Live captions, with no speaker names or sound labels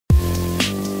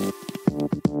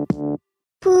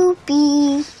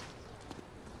Poopy.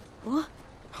 What?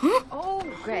 Huh? Oh,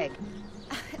 Greg.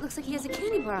 It looks like he has a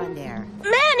candy bar on there.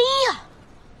 Manny!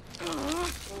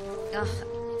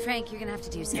 Frank, you're gonna have to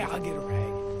do something. Yeah, I'll get a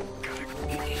rag.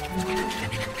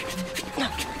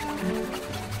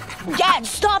 Dad,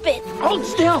 stop it! Hold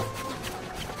still!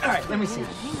 All right, let me see.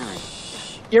 Hang on.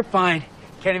 You're fine.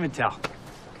 Can't even tell.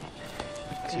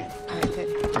 Good. All right, good.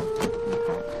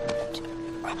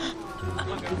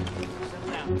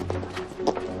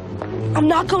 I'm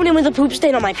not going in with a poop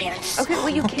stain on my pants. Okay, well,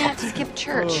 you can't skip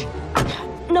church.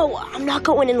 No, I'm not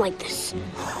going in like this.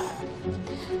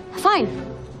 Fine.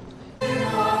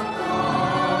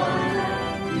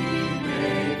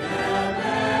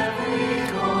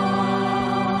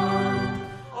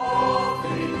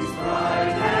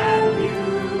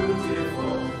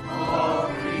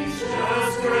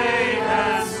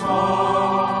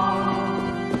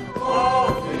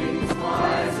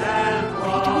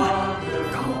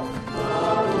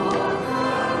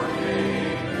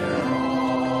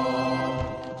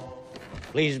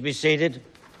 Please be seated.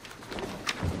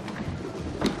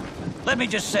 Let me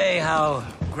just say how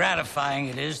gratifying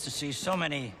it is to see so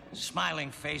many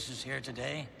smiling faces here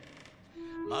today.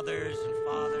 Mothers and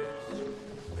fathers.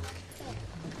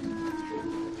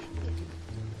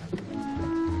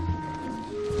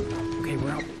 Okay,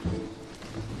 we're up.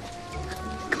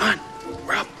 Come on,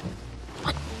 we're up.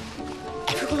 What?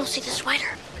 Everyone will see the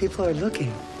sweater. People are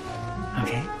looking.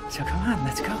 Okay, so come on,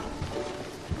 let's go.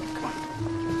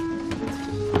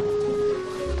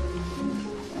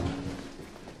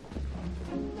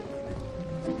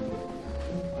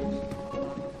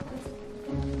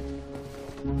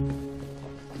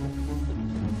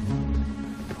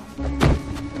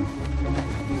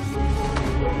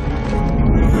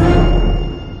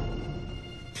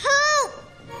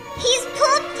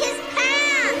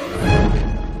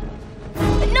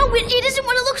 It isn't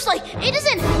what it looks like. It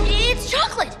isn't. It's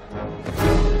chocolate.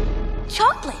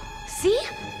 Chocolate. See?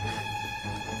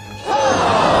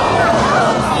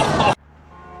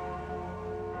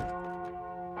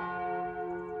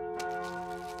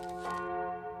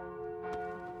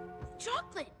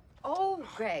 Chocolate. Oh,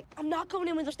 Greg. I'm not going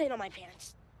in with a stain on my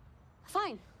pants.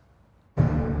 Fine.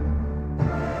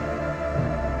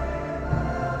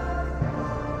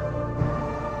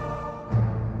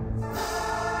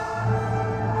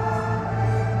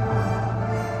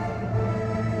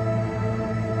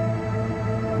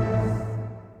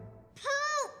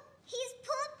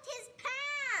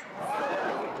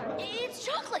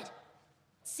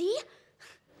 See?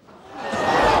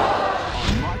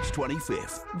 On March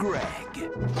 25th, Greg.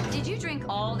 Did you drink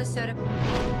all the soda?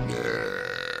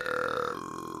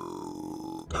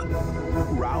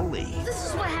 Rowley. This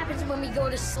is what happens when we go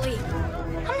to sleep.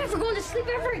 I'm never going to sleep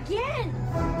ever again.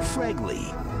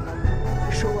 Fregley.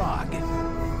 Sharag.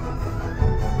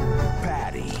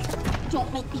 Patty.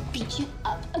 Don't make me beat you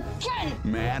up again.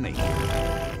 Manny.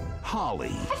 Holly.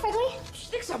 Hi, Fregley. She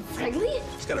thinks I'm Fregley.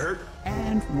 It's gonna hurt.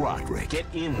 And Rodrick. Get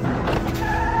in.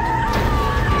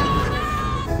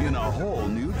 In a whole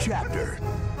new chapter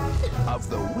of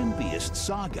the wimpiest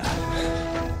saga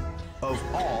of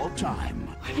all time.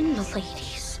 I'm in the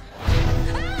ladies.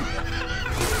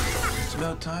 It's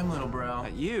about time, little bro.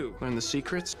 You learn the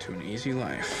secrets to an easy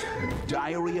life.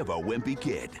 Diary of a Wimpy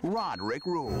Kid. Rodrick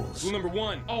Rules. Rule number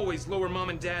 1, always lower mom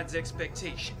and dad's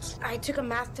expectations. I took a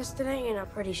math test today, and I'm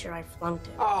pretty sure I flunked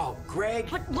it. Oh, Greg.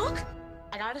 But look,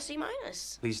 I got a C-.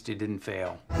 At least you didn't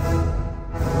fail.